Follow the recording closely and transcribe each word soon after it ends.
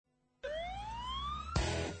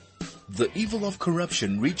The evil of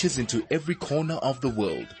corruption reaches into every corner of the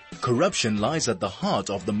world. Corruption lies at the heart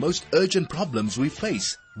of the most urgent problems we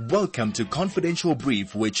face. Welcome to Confidential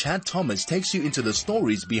Brief, where Chad Thomas takes you into the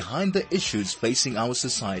stories behind the issues facing our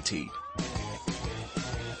society.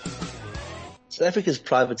 South Africa's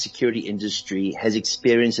private security industry has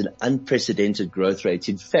experienced an unprecedented growth rate.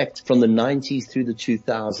 In fact, from the 90s through the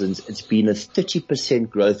 2000s, it's been a 30%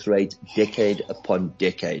 growth rate decade upon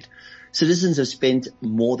decade. Citizens have spent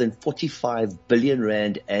more than 45 billion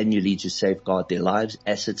rand annually to safeguard their lives,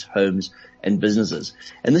 assets, homes, and businesses.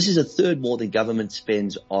 And this is a third more than government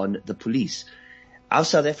spends on the police. Our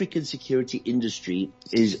South African security industry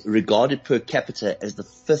is regarded per capita as the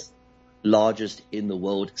fifth largest in the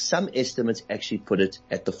world. Some estimates actually put it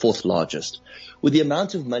at the fourth largest. With the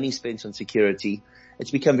amount of money spent on security,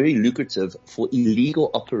 it's become very lucrative for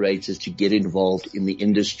illegal operators to get involved in the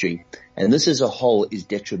industry. And this as a whole is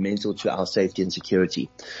detrimental to our safety and security.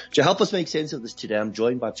 To help us make sense of this today, I'm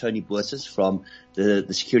joined by Tony Boerses from the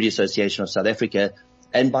Security Association of South Africa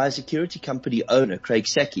and by a security company owner, Craig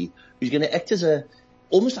Sacke, who's going to act as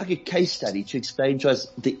almost like a case study to explain to us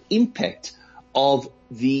the impact of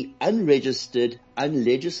the unregistered,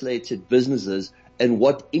 unlegislated businesses and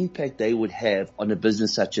what impact they would have on a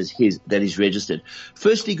business such as his that is registered.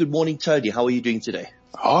 Firstly, good morning, Tony. How are you doing today?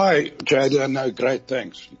 Hi, Chad. No, great.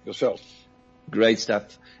 Thanks. Yourself? Great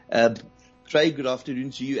stuff. Craig, good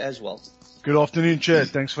afternoon to you as well. Good afternoon, Chad.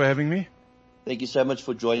 Thanks for having me. Thank you so much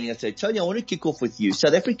for joining us today. Tony, I want to kick off with you.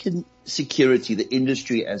 South African security, the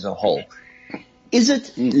industry as a whole, is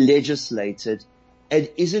it legislated and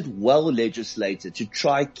is it well legislated to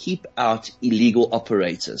try keep out illegal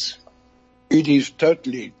operators? It is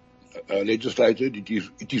totally legislated.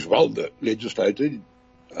 It is well legislated.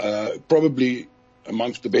 Probably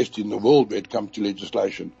amongst the best in the world when it comes to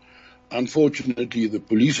legislation. Unfortunately, the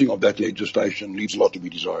policing of that legislation leaves a lot to be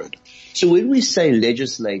desired. So when we say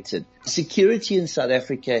legislated, security in South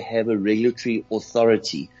Africa have a regulatory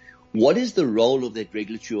authority. What is the role of that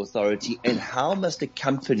regulatory authority, and how must a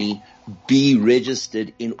company be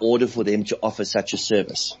registered in order for them to offer such a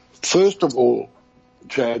service? First of all,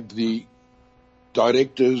 Chad, the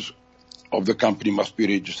directors of the company must be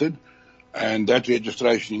registered, and that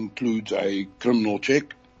registration includes a criminal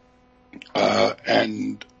check,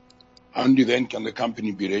 and only then can the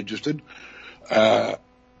company be registered. And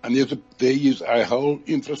there is a whole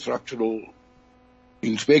infrastructural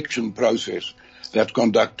inspection process that's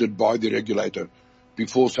conducted by the regulator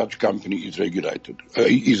before such company is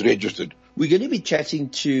registered. We're going to be chatting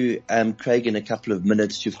to Craig in a couple of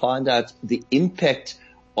minutes to find out the impact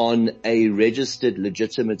on a registered,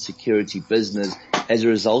 legitimate security business as a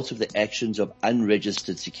result of the actions of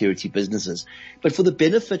unregistered security businesses. But for the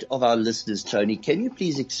benefit of our listeners, Tony, can you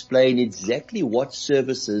please explain exactly what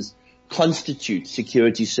services constitute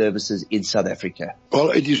security services in South Africa?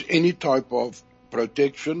 Well, it is any type of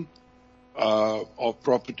protection of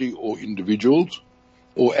property or individuals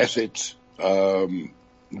or assets,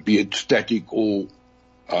 be it static or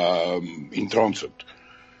in transit,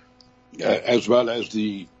 as well as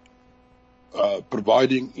the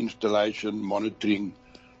providing, installation, monitoring,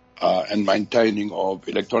 and maintaining of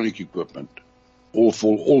electronic equipment, all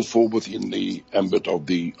fall within the ambit of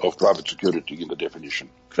private security in the definition.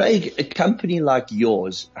 Craig, a company like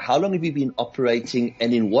yours, how long have you been operating,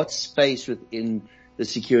 and in what space within the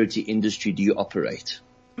security industry do you operate?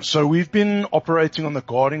 So we've been operating on the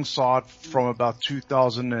guarding side from about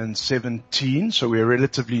 2017. So we're a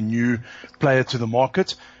relatively new player to the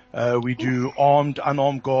market. We do armed,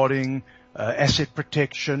 unarmed guarding, asset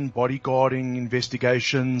protection, body guarding,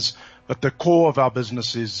 investigations. But the core of our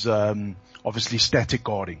business is obviously static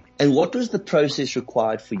guarding. And what was the process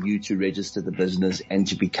required for you to register the business and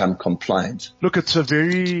to become compliant? Look, it's a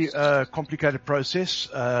very complicated process.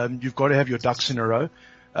 You've got to have your ducks in a row.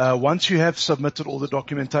 Once you have submitted all the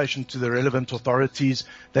documentation to the relevant authorities,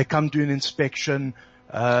 they come do an inspection.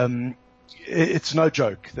 It's no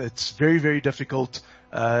joke. It's very, very difficult.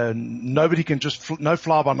 Nobody can no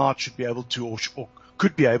fly by night should be able to or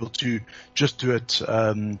could be able to just do it.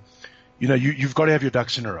 You've got to have your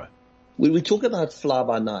ducks in a row. When we talk about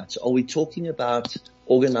fly-by-night, are we talking about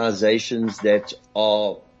organizations that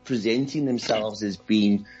are presenting themselves as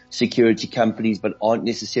being security companies but aren't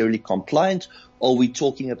necessarily compliant? Or are we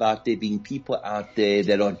talking about there being people out there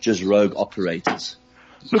that are just rogue operators?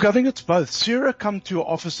 Look, I think it's both. SERA come to your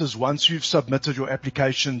offices once you've submitted your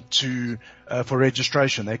application for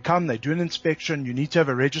registration. They come, they do an inspection. You need to have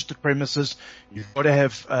a registered premises. You've got to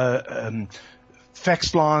have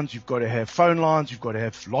fax lines, you've got to have phone lines, you've got to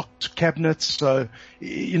have locked cabinets. So,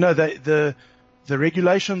 the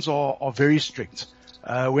regulations are very strict.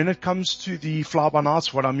 When it comes to the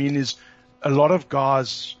fly-by-nights, what I mean is a lot of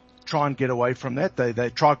guys try and get away from that. They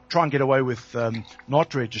try and get away with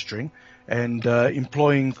not registering and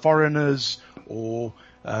employing foreigners or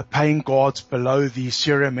paying guards below the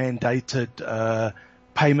CIRA mandated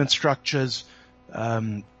payment structures,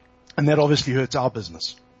 and that obviously hurts our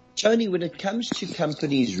business. Tony, when it comes to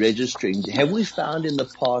companies registering, have we found in the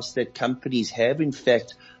past that companies have in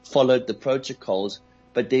fact followed the protocols,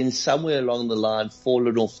 but then somewhere along the line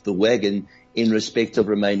fallen off the wagon in respect of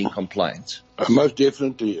remaining compliant? Most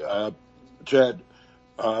definitely, Chad.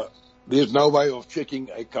 There's no way of checking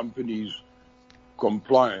a company's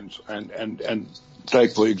compliance and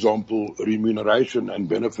take, for example, remuneration and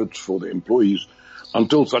benefits for the employees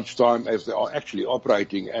until such time as they are actually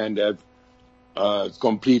operating and have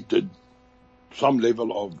completed some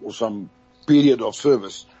level of or some period of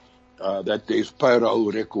service, that there's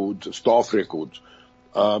payroll records, staff records.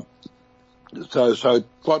 So it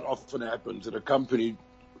quite often happens that a company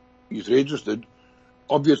is registered,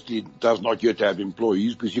 obviously does not yet have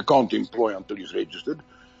employees because you can't employ until it's registered.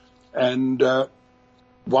 And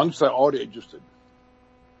once they are registered,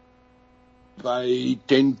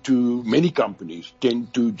 many companies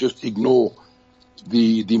tend to just ignore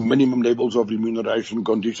the minimum levels of remuneration,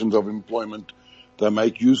 conditions of employment. They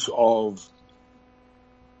make use of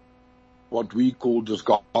what we call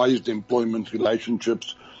disguised employment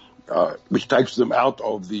relationships, which takes them out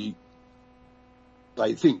of the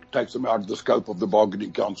scope of the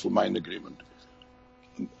bargaining council main agreement.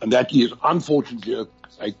 And that is unfortunately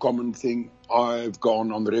a common thing. I've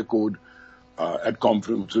gone on the record at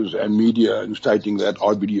conferences and media and stating that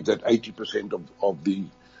I believe that 80% of the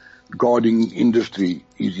guarding industry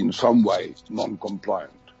is in some way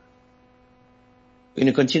non-compliant. We're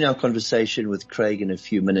going to continue our conversation with Craig in a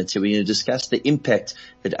few minutes. We're going to discuss the impact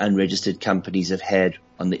that unregistered companies have had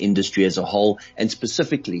on the industry as a whole and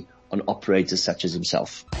specifically on operators such as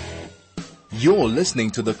himself. You're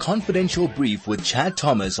listening to the Confidential Brief with Chad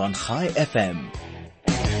Thomas on High FM.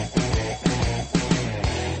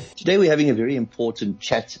 Today we're having a very important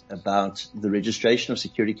chat about the registration of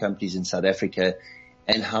security companies in South Africa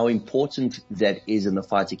and how important that is in the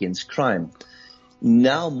fight against crime.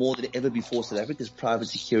 Now more than ever before, South Africa's private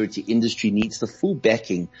security industry needs the full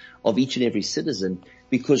backing of each and every citizen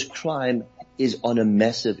because crime is on a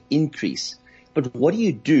massive increase. But what do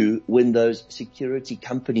you do when those security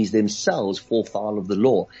companies themselves fall foul of the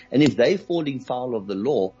law? And if they're falling foul of the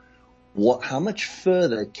law, how much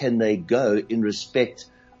further can they go in respect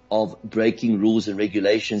of breaking rules and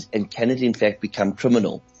regulations, and can it in fact become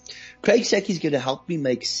criminal? Craig Sacke is going to help me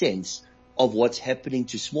make sense of what's happening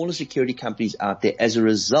to smaller security companies out there as a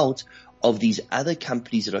result of these other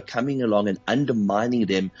companies that are coming along and undermining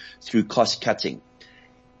them through cost cutting.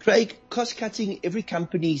 Craig, cost cutting, every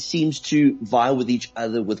company seems to vie with each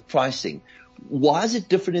other with pricing. Why is it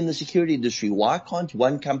different in the security industry? Why can't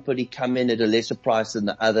one company come in at a lesser price than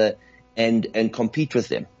the other and compete with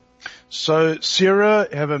them? So CIRA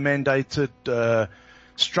have a mandated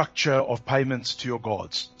structure of payments to your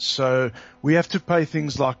guards. So we have to pay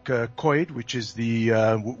things like COID, which is the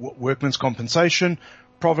Workmen's Compensation,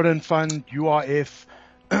 Provident Fund, UIF,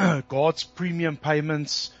 guards premium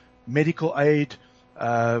payments, medical aid,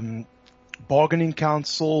 bargaining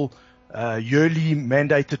council, yearly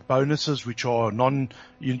mandated bonuses, which are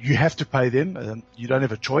you have to pay them. You don't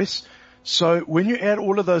have a choice. So when you add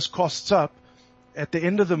all of those costs up, at the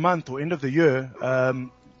end of the month or end of the year,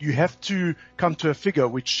 you have to come to a figure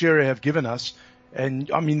which CIRA have given us.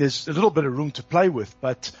 And I mean, there's a little bit of room to play with,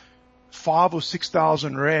 but 5,000 or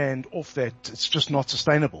 6,000 rand off that, it's just not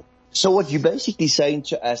sustainable. So what you're basically saying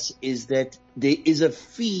to us is that there is a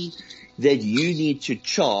fee that you need to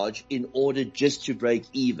charge in order just to break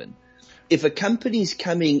even. If a company's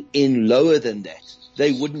coming in lower than that,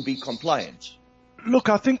 they wouldn't be compliant. Look,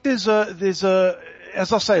 I think there's a,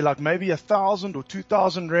 as I say, like maybe 1,000 or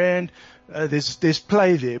 2,000 rand, there's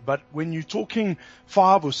play there. But when you're talking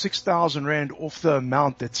 5,000 or 6,000 rand off the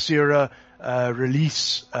amount that CIRA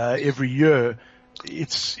release every year,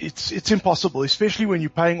 it's impossible, especially when you're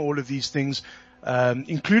paying all of these things,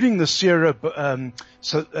 including the CIRA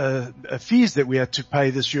fees that we had to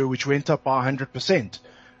pay this year, which went up by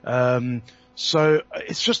 100%. So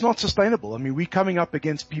it's just not sustainable. I mean, we're coming up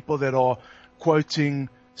against people that are quoting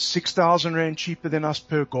 6,000 rand cheaper than us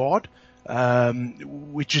per guard,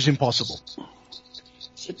 which is impossible.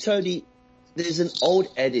 So Tony, there's an old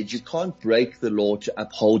adage, you can't break the law to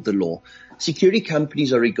uphold the law. Security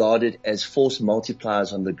companies are regarded as force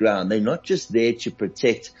multipliers on the ground. They're not just there to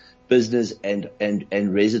protect business and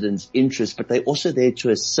residents' interests, but they're also there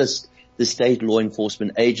to assist the state law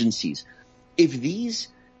enforcement agencies. If these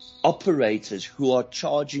operators who are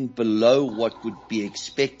charging below what would be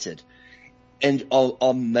expected and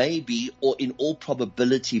are maybe or in all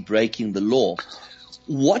probability breaking the law,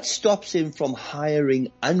 what stops them from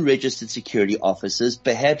hiring unregistered security officers,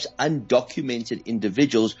 perhaps undocumented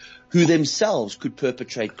individuals who themselves could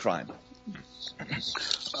perpetrate crime?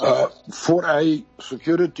 For a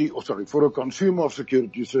consumer of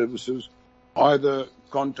security services, either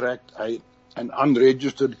contract an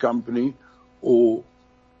unregistered company or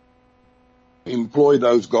employ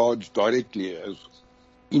those guards directly as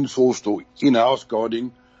in-sourced or in-house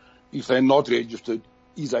guarding, if they're not registered,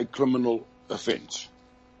 is a criminal offence.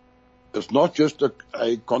 It's not just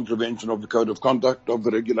a contravention of the code of conduct of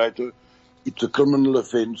the regulator. It's a criminal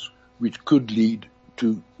offence which could lead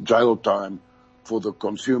to jail time for the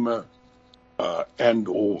consumer and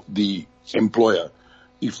or the employer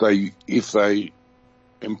if they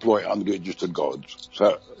employ unregistered guards.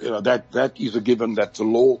 So that is a given. That's a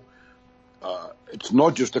law. It's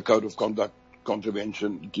not just a code of conduct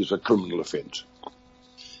contravention. It is a criminal offence.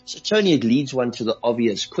 So Tony, it leads one to the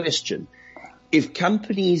obvious question: if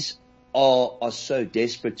companies are so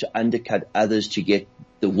desperate to undercut others to get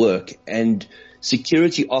the work, and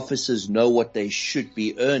security officers know what they should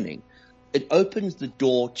be earning, it opens the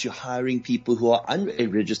door to hiring people who are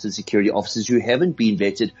unregistered security officers who haven't been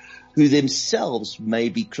vetted, who themselves may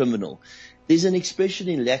be criminal. There's an expression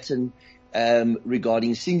in Latin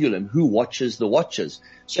regarding singulum, who watches the watchers.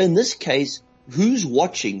 So in this case, who's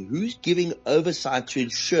watching? Who's giving oversight to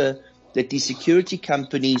ensure that the security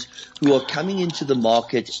companies who are coming into the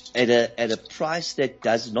market at a price that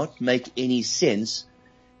does not make any sense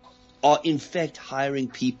are in fact hiring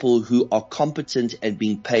people who are competent and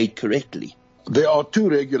being paid correctly? There are two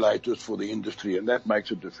regulators for the industry, and that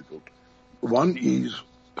makes it difficult. One is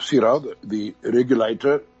CIRA, the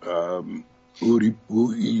regulator who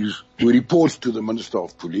reports to the Minister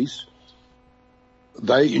of Police.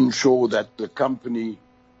 They ensure that the company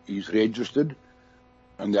is registered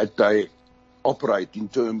and that they operate in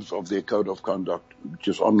terms of their code of conduct, which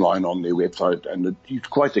is online on their website, and it's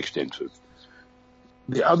quite extensive.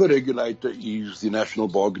 The other regulator is the National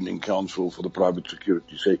Bargaining Council for the private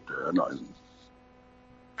security sector, and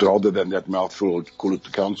rather than that mouthful, I'll call it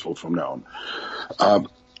the council from now on.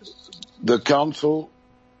 The council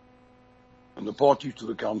and the parties to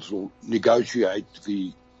the council negotiate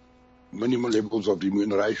the minimum levels of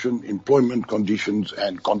remuneration, employment conditions,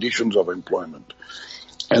 and conditions of employment.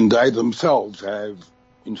 And they themselves have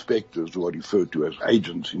inspectors who are referred to as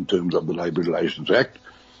agents in terms of the Labour Relations Act,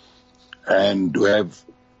 and who have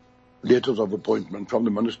letters of appointment from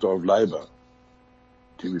the Minister of Labour.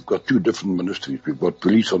 See, we've got two different ministries. We've got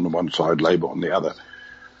police on the one side, Labour on the other.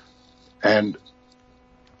 And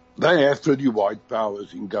they have pretty wide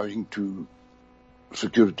powers in going to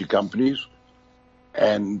security companies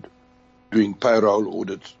and doing payroll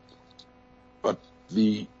audits. But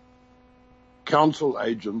the council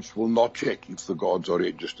agents will not check if the guards are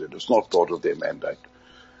registered. It's not part of their mandate.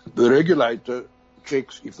 The regulator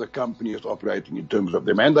checks if the company is operating in terms of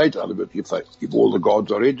their mandate. In other words, if all the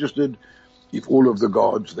guards are registered, if all of the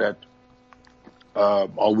guards that are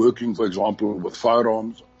working, for example, with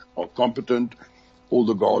firearms are competent, all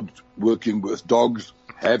the guards working with dogs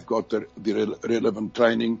have got the relevant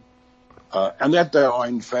training, and that they are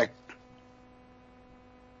in fact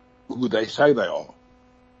who they say they are.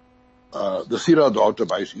 The CIRA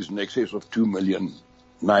database is in excess of 2 million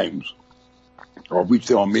names, of which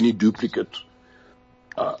there are many duplicates,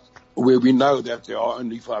 where we know that there are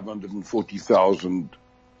only 540,000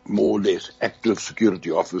 more or less active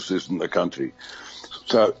security officers in the country.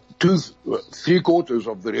 So 3/4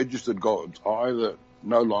 of the registered guards are either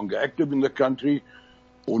no longer active in the country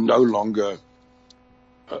or no longer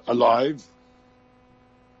alive,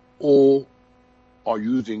 or are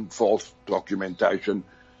using false documentation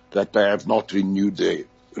that they have not renewed their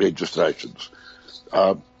registrations.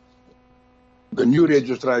 The new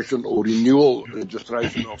registration or renewal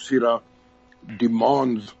registration of CIRA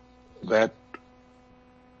demands that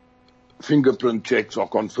fingerprint checks are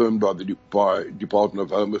confirmed by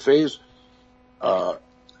Department of Home Affairs,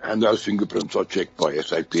 and those fingerprints are checked by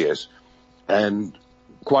SAPS. And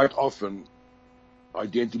quite often,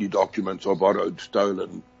 identity documents are borrowed,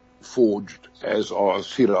 stolen, forged, as are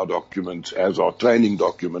CIRA documents, as are training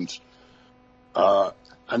documents,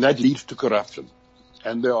 and that leads to corruption.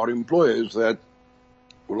 And there are employers that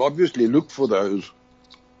will obviously look for those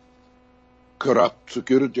corrupt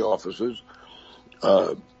security officers,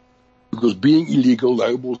 because being illegal,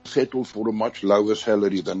 they will settle for a much lower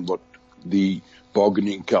salary than what the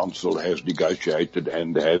bargaining council has negotiated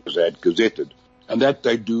and has had gazetted. And that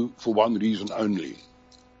they do for one reason only,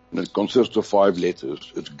 And it consists of 5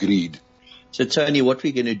 letters. It's greed. So Tony, what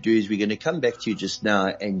we're going to do is we're going to come back to you just now,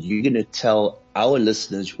 and you're going to tell our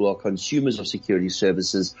listeners who are consumers of security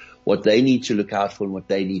services what they need to look out for and what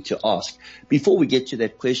they need to ask. Before we get to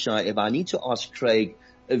that question, however, I need to ask Craig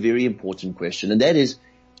a very important question, and that is,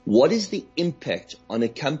 what is the impact on a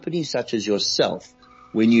company such as yourself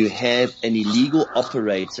when you have an illegal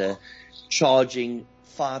operator charging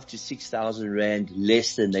 5,000 to 6,000 rand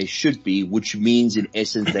less than they should be, which means in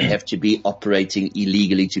essence they have to be operating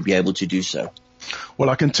illegally to be able to do so? Well,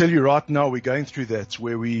 I can tell you right now we're going through that,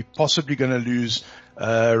 where we're possibly going to lose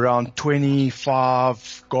around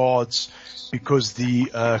 25 guards because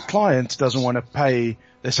the client doesn't want to pay.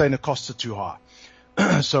 They're saying the costs are too high.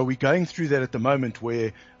 So we're going through that at the moment,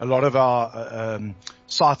 where a lot of our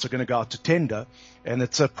sites are going to go out to tender, and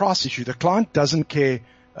it's a price issue. The client doesn't care.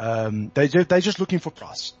 They're just looking for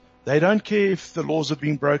price. They don't care if the laws are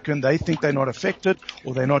being broken. They think they're not affected,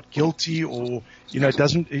 or they're not guilty, or,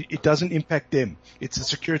 it doesn't impact them. It's a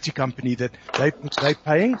security company that they're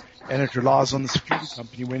paying, and it relies on the security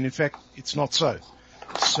company, when in fact it's not so.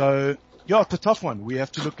 So yeah, it's a tough one. We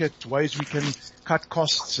have to look at ways we can cut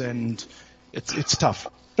costs, and it's tough.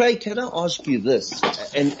 Craig, can I ask you this?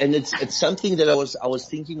 And it's something that I was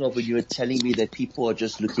thinking of when you were telling me that people are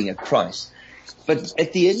just looking at price. But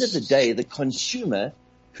at the end of the day, the consumer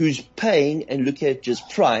who's paying and looking at just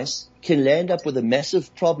price can land up with a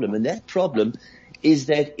massive problem. And that problem is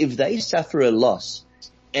that if they suffer a loss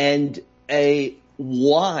and a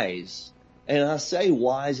wise, and I say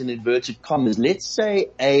wise in inverted commas, let's say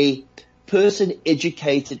a person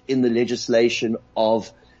educated in the legislation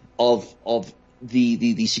of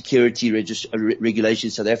the security regulation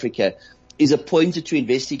in South Africa is appointed to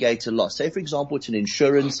investigate a loss. Say, for example, it's an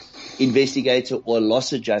insurance investigator or a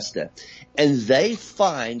loss adjuster, and they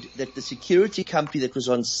find that the security company that was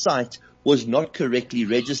on site was not correctly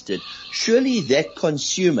registered. Surely that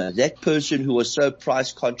consumer, that person who was so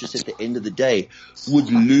price conscious at the end of the day, would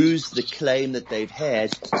lose the claim that they've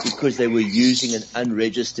had because they were using an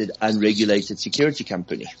unregistered, unregulated security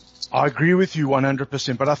company. I agree with you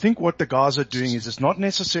 100%, but I think what the guys are doing is it's not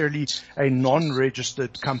necessarily a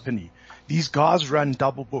non-registered company. These guys run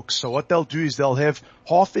double books. So what they'll do is they'll have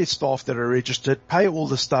half their staff that are registered, pay all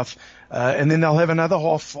the stuff, and then they'll have another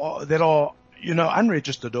half that are,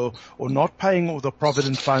 unregistered or not paying all the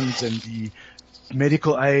provident funds and the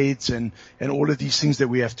medical aids and all of these things that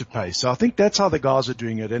we have to pay. So I think that's how the guys are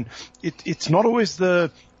doing it. And it's not always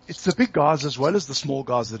it's the big guys as well as the small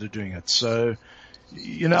guys that are doing it. So,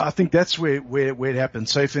 I think that's where it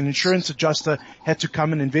happens. So if an insurance adjuster had to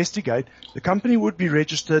come and investigate, the company would be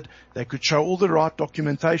registered. They could show all the right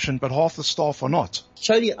documentation, but half the staff are not.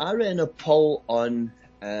 Tony, I ran a poll on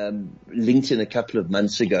LinkedIn a couple of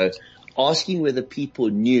months ago asking whether people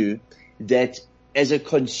knew that as a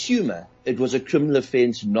consumer, it was a criminal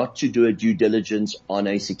offense not to do a due diligence on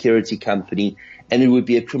a security company, and it would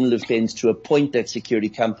be a criminal offense to appoint that security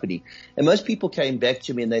company. And most people came back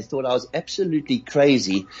to me and they thought I was absolutely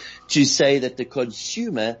crazy to say that the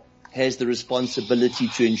consumer has the responsibility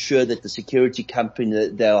to ensure that the security company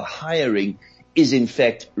that they are hiring is in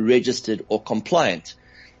fact registered or compliant.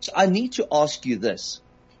 So I need to ask you this.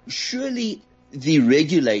 Surely the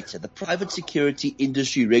regulator, the Private Security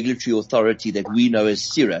Industry Regulatory Authority that we know as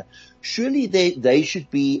CIRA, surely they should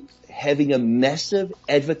be having a massive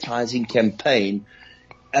advertising campaign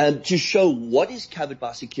to show what is covered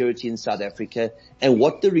by security in South Africa and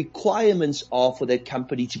what the requirements are for that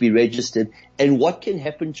company to be registered and what can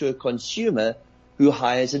happen to a consumer who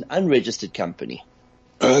hires an unregistered company.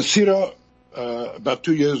 CIRA, about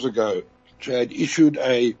 2 years ago, had issued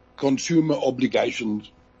a consumer obligations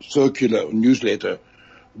circular newsletter,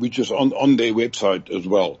 which is on their website as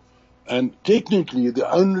well. And technically,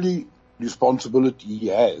 the only responsibility he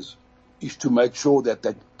has is to make sure that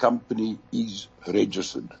that company is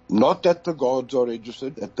registered. Not that the guards are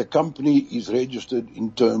registered, that the company is registered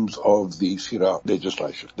in terms of the CIRA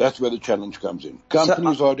legislation. That's where the challenge comes in.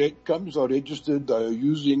 Companies are registered. They are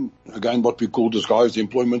using, again, what we call disguised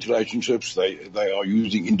employment relationships. They are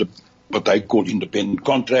using what they call independent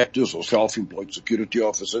contractors or self-employed security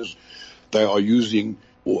officers. They are using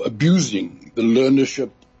or abusing the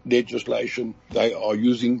learnership legislation. They are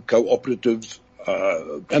using cooperatives,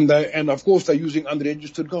 and of course they're using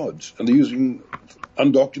unregistered guards, and they're using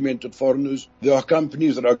undocumented foreigners. There are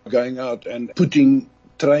companies that are going out and putting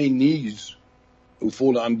trainees who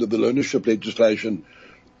fall under the learnership legislation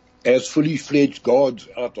as fully fledged guards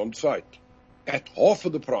out on site at half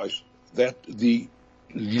of the price that the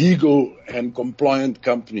legal and compliant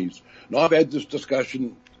companies. Now, I've had this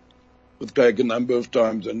discussion with Craig a number of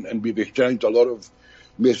times, and we've exchanged a lot of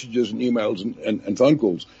messages and emails and phone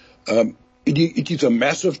calls. It is a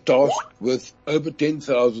massive task with over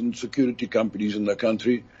 10,000 security companies in the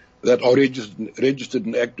country that are registered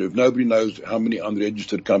and active. Nobody knows how many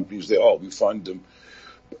unregistered companies there are. We find them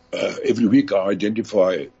every week. I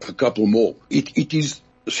identify a couple more.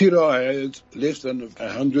 CIRA has less than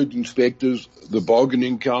 100 inspectors. The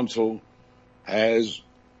bargaining council has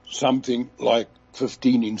something like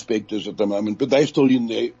 15 inspectors at the moment, but they're still in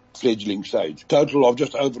their fledgling stage. Total of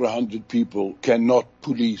just over 100 people cannot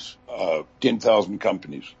police 10,000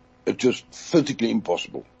 companies. It's just physically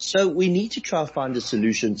impossible. So we need to try and find a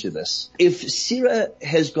solution to this. If CIRA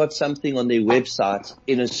has got something on their website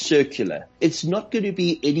in a circular, it's not going to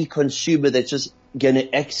be any consumer that's just going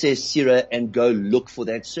to access CIRA and go look for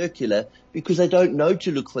that circular because they don't know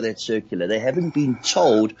to look for that circular. They haven't been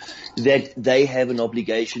told that they have an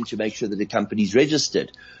obligation to make sure that the company's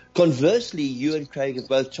registered. Conversely, you and Craig have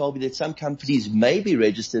both told me that some companies may be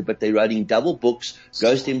registered, but they're running double books,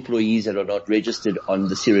 ghost employees that are not registered on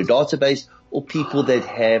the CIRA database, or people that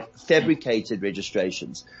have fabricated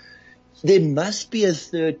registrations. There must be a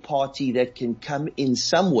third party that can come in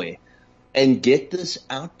somewhere and get this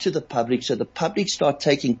out to the public so the public start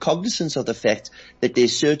taking cognizance of the fact that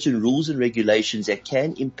there's certain rules and regulations that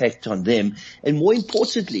can impact on them. And more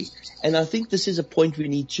importantly, and I think this is a point we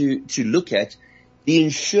need to look at, the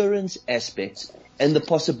insurance aspect and the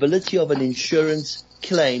possibility of an insurance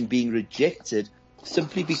claim being rejected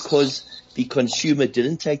simply because the consumer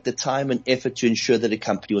didn't take the time and effort to ensure that a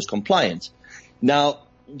company was compliant. Now,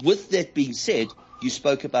 with that being said, you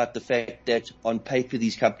spoke about the fact that on paper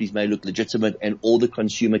these companies may look legitimate and all the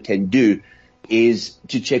consumer can do is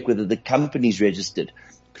to check whether the company's registered.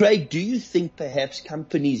 Craig, do you think perhaps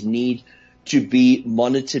companies need to be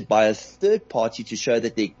monitored by a third party to show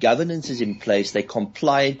that their governance is in place, they're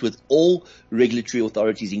compliant with all regulatory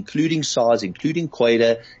authorities, including SARS, including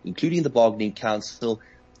COIDA, including the Bargaining Council,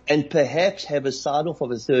 and perhaps have a sign-off of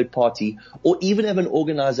a third party, or even have an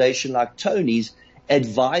organization like Tony's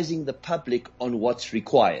advising the public on what's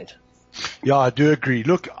required? Yeah, I do agree.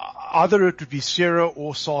 Look, either it would be CIRA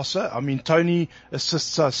or SASA. I mean, Tony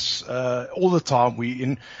assists us all the time.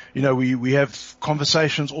 We have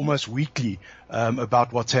conversations almost weekly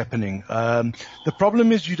about what's happening. The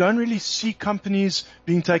problem is you don't really see companies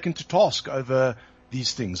being taken to task over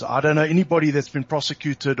these things. I don't know anybody that's been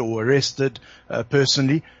prosecuted or arrested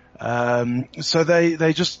personally. So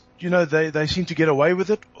they just, they seem to get away with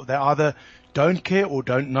it. They either don't care or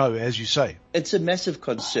don't know, as you say. It's a massive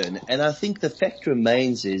concern. And I think the fact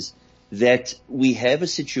remains is that we have a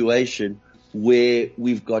situation where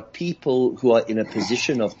we've got people who are in a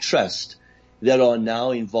position of trust that are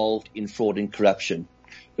now involved in fraud and corruption.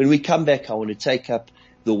 When we come back, I want to take up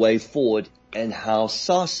the way forward and how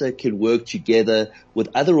SASA can work together with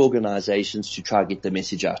other organizations to try and get the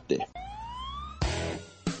message out there.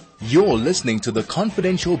 You're listening to The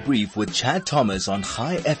Confidential Brief with Chad Thomas on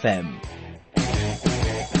High FM.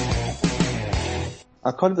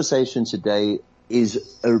 Our conversation today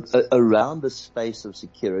is around the space of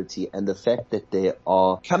security and the fact that there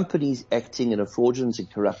are companies acting in a fraudulent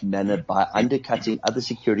and corrupt manner by undercutting other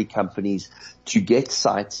security companies to get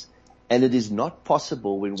sites. And it is not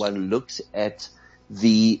possible when one looks at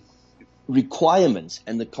the requirements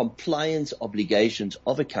and the compliance obligations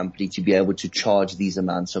of a company to be able to charge these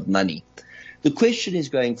amounts of money. The question is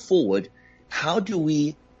going forward, how do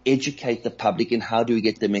we educate the public and how do we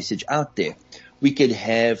get the message out there? We could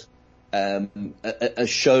have a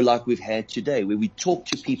show like we've had today where we talk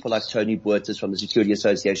to people like Tony Buertas from the Security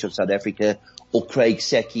Association of South Africa or Craig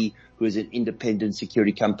Sacke, who is an independent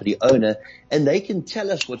security company owner, and they can tell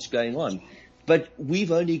us what's going on. But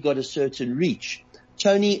we've only got a certain reach.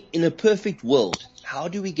 Tony, in a perfect world, how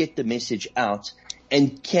do we get the message out,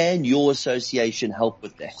 and can your association help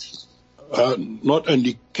with that? Not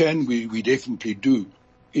only can we definitely do.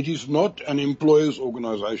 It is not an employers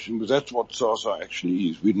organization, because that's what SASA actually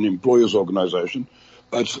is. We're an employers organization.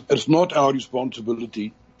 It's not our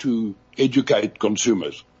responsibility to educate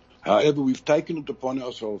consumers. However, we've taken it upon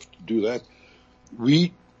ourselves to do that.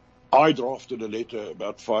 I drafted a letter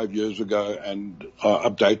about 5 years ago and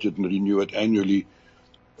updated and renew it annually,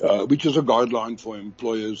 which is a guideline for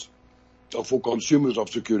employers, or for consumers of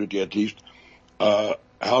security at least,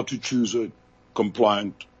 how to choose a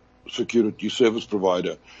compliant security service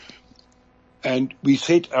provider. And we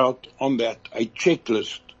set out on that a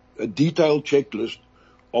checklist, a detailed checklist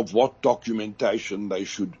of what documentation they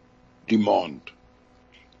should demand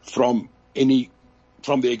from the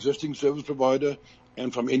existing service provider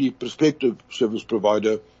and from any prospective service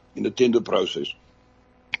provider in the tender process.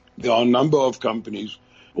 There are a number of companies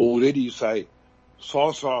already say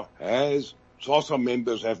SASA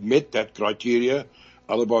members have met that criteria.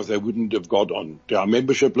 Otherwise, they wouldn't have got on to our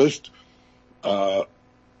membership list.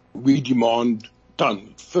 We demand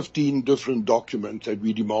 15 different documents that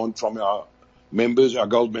we demand from our members, our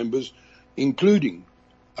gold members, including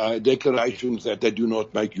declarations that they do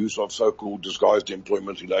not make use of so-called disguised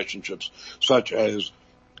employment relationships, such as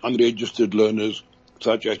unregistered learners,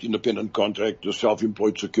 such as independent contractors,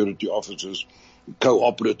 self-employed security officers,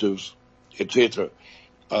 cooperatives, etc.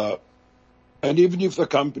 And even if the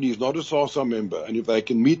company is not a SASA member, and if they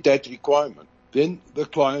can meet that requirement, then the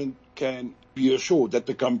client can be assured that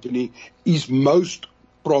the company is most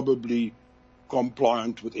probably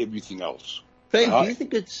compliant with everything else. Craig, do you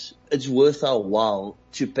think it's worth our while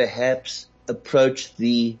to perhaps approach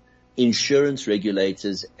the insurance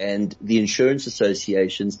regulators and the insurance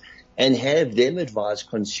associations and have them advise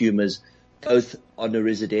consumers both on a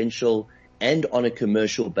residential and on a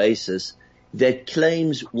commercial basis that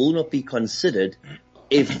claims will not be considered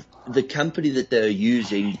if the company that they're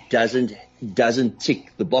using doesn't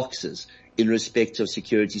tick the boxes in respect of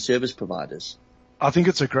security service providers? I think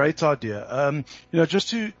it's a great idea.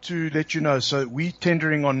 Just to let you know, so we're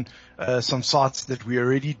tendering on some sites that we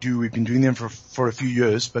already do. We've been doing them for a few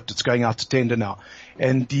years, but it's going out to tender now.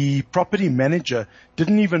 And the property manager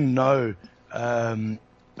didn't even know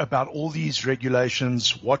about all these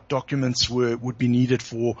regulations, what documents would be needed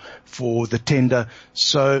for the tender.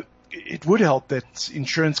 So it would help that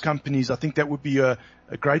insurance companies, I think that would be a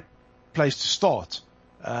great place to start,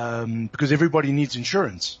 because everybody needs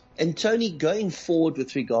insurance. And Tony, going forward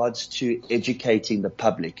with regards to educating the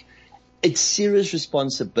public, it's CIRA's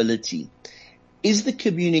responsibility. Is the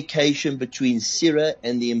communication between CIRA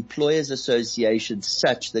and the Employers Association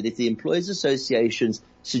such that if the Employers Associations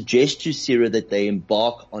suggest to CIRA that they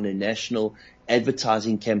embark on a national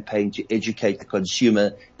advertising campaign to educate the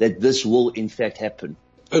consumer, that this will in fact happen?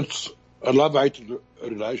 It's a love-hate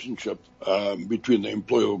relationship between the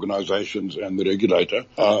employer organizations and the regulator.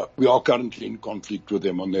 We are currently in conflict with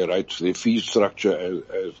them on their rates, their fee structure,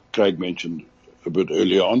 as Craig mentioned a bit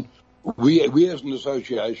earlier on. We as an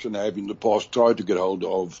association have in the past tried to get hold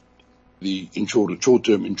of the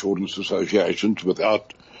short-term insurance associations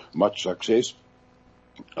without much success.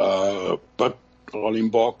 But I'll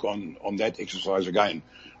embark on that exercise again.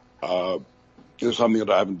 It's something that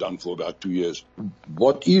I haven't done for about 2 years.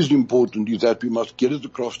 What is important is that we must get it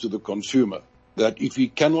across to the consumer that if he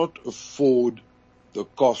cannot afford the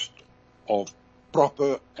cost of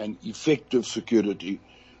proper and effective security,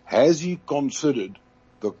 has he considered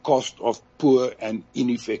the cost of poor and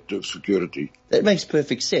ineffective security? That makes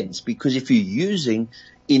perfect sense, because if you're using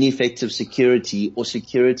ineffective security or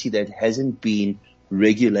security that hasn't been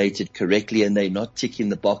regulated correctly and they're not ticking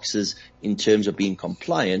the boxes in terms of being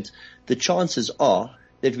compliant, the chances are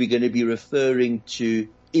that we're going to be referring to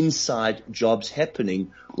inside jobs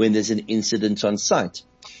happening when there's an incident on site.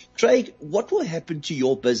 Craig, what will happen to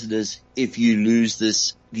your business if you lose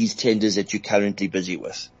these tenders that you're currently busy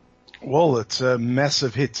with? Well, it's a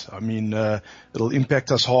massive hit. I mean, it'll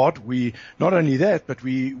impact us hard. Not only that, but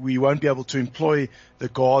we won't be able to employ the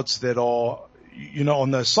guards that are,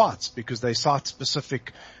 on those sites, because they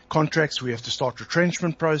site-specific contracts. We have to start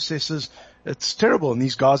retrenchment processes. It's terrible. And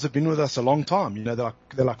these guys have been with us a long time.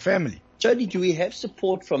 They're like family. Jody, do we have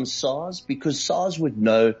support from SARS? Because SARS would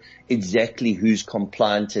know exactly who's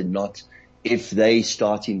compliant and not if they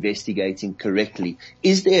start investigating correctly.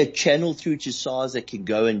 Is there a channel through to SARS that can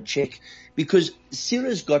go and check? Because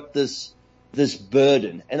CIRA's got this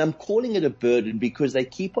burden, and I'm calling it a burden because they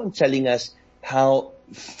keep on telling us how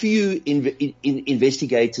few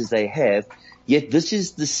investigators they have, yet this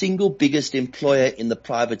is the single biggest employer in the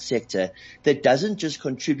private sector that doesn't just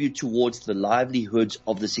contribute towards the livelihoods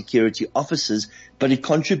of the security officers, but it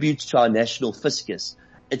contributes to our national fiscus.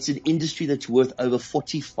 It's an industry that's worth over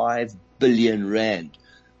 45 billion rand.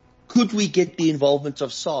 Could we get the involvement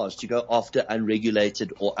of SARS to go after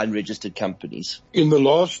unregulated or unregistered companies? In the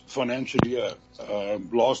last financial year,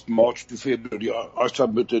 last March to February, I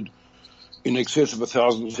submitted in excess of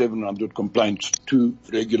 1,700 complaints to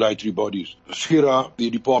regulatory bodies. CIRA, the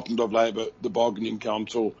Department of Labour, the Bargaining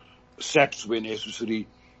Council, SAPS where necessary,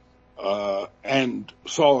 and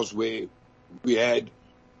SARS where we had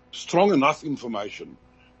strong enough information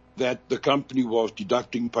that the company was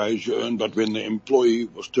deducting pay as you earn, but when the employee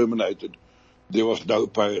was terminated, there was no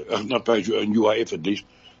pay, not pay as you earn, UIF at least,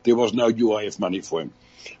 there was no UIF money for him.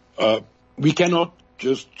 We cannot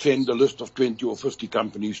just send a list of 20 or 50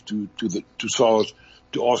 companies to SARS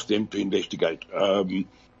to ask them to investigate.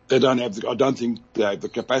 They don't have I don't think they have the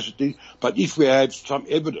capacity, but if we have some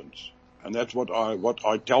evidence, and that's what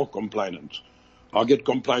I tell complainants. I get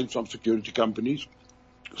complaints from security companies,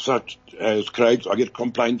 such as Craig's. I get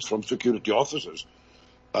complaints from security officers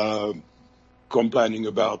complaining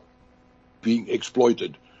about being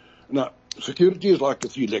exploited. Now, security is like a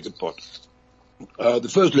three-legged pot. The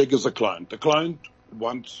first leg is the client. The client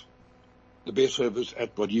wants the best service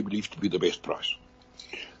at what he believes to be the best price.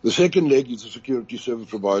 The second leg is the security service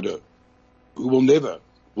provider, who will never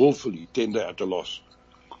willfully tender at a loss.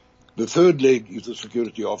 The third leg is the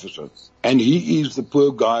security officer, and he is the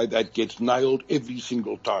poor guy that gets nailed every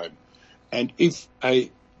single time. And if an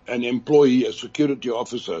employee, a security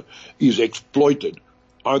officer, is exploited,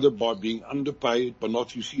 either by being underpaid, by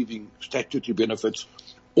not receiving statutory benefits,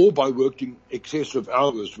 or by working excessive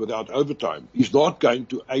hours without overtime, he's not going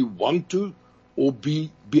to want to or be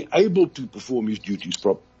able to perform his duties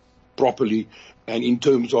properly, and in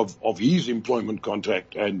terms of his employment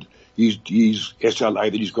contract and his SLA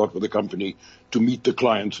that he's got with the company to meet the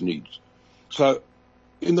client's needs. So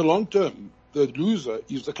in the long term, the loser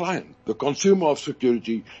is the client. The consumer of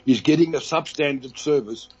security is getting a substandard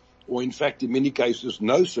service, or in fact, in many cases,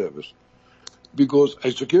 no service, because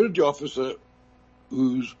a security officer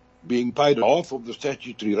who's being paid half of the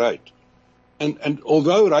statutory rate, and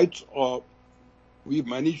although rates are, we've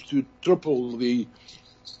managed to triple the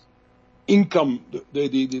income,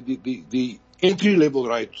 the entry-level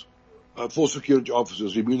rates for security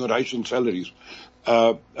officers, remuneration salaries,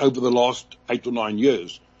 over the last 8 or 9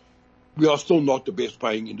 years, we are still not the best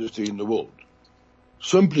paying industry in the world,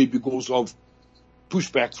 simply because of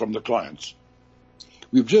pushback from the clients.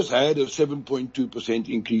 We've just had a 7.2%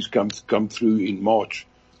 increase come through in March.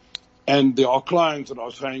 And there are clients that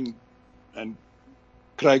are saying, and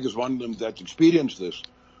Craig is one of them that's experienced this,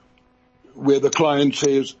 where the client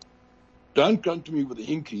says, don't come to me with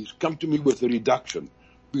the increase, come to me with a reduction,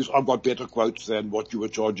 because I've got better quotes than what you were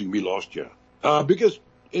charging me last year. Our biggest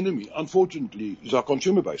enemy, unfortunately, is our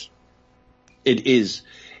consumer base. It is.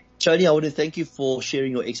 Tony, I want to thank you for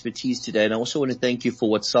sharing your expertise today, and I also want to thank you for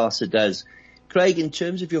what Sacke does. Craig, in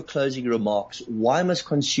terms of your closing remarks, why must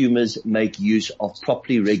consumers make use of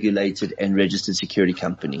properly regulated and registered security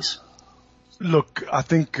companies? Look, I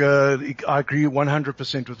think I agree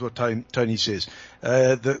 100% with what Tony says.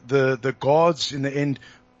 The guards, in the end,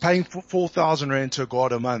 paying for 4,000 rand to a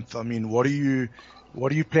guard a month. I mean, what are you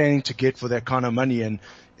planning to get for that kind of money? And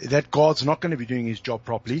that guard's not going to be doing his job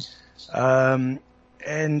properly. And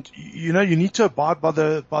you need to abide by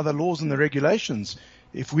the laws and the regulations.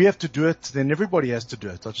 If we have to do it, then everybody has to do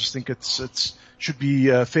it. I just think it's should be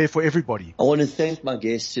fair for everybody. I want to thank my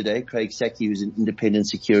guest today, Craig Sacke, who's an independent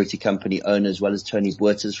security company owner, as well as Tony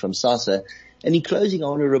Buerters from Sacke. And in closing, I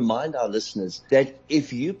want to remind our listeners that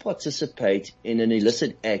if you participate in an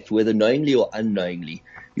illicit act, whether knowingly or unknowingly,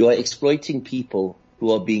 you are exploiting people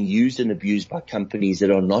who are being used and abused by companies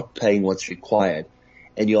that are not paying what's required,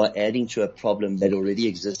 and you are adding to a problem that already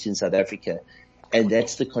exists in South Africa. And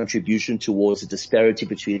that's the contribution towards the disparity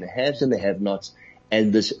between the haves and the have-nots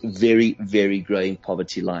and this very, very growing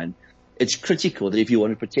poverty line. It's critical that if you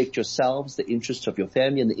want to protect yourselves, the interests of your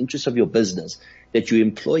family and the interests of your business, that you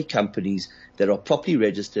employ companies that are properly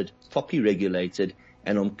registered, properly regulated,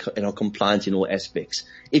 and are compliant in all aspects.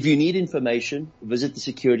 If you need information, visit the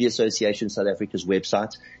Security Association South Africa's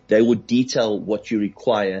website. They will detail what you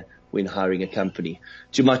require when hiring a company.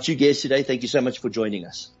 To my two guests today, thank you so much for joining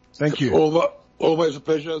us. Thank you. Always a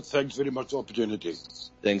pleasure. Thanks very much for the opportunity.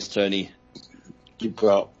 Thanks, Tony. Keep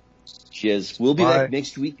well. Cheers. We'll be back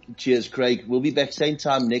next week. Cheers, Craig. We'll be back same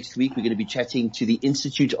time next week. We're going to be chatting to the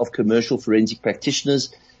Institute of Commercial Forensic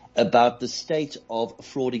Practitioners about the state of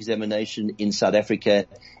fraud examination in South Africa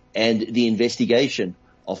and the investigation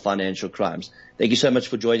of financial crimes. Thank you so much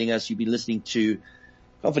for joining us. You've been listening to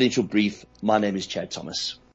Confidential Brief. My name is Chad Thomas.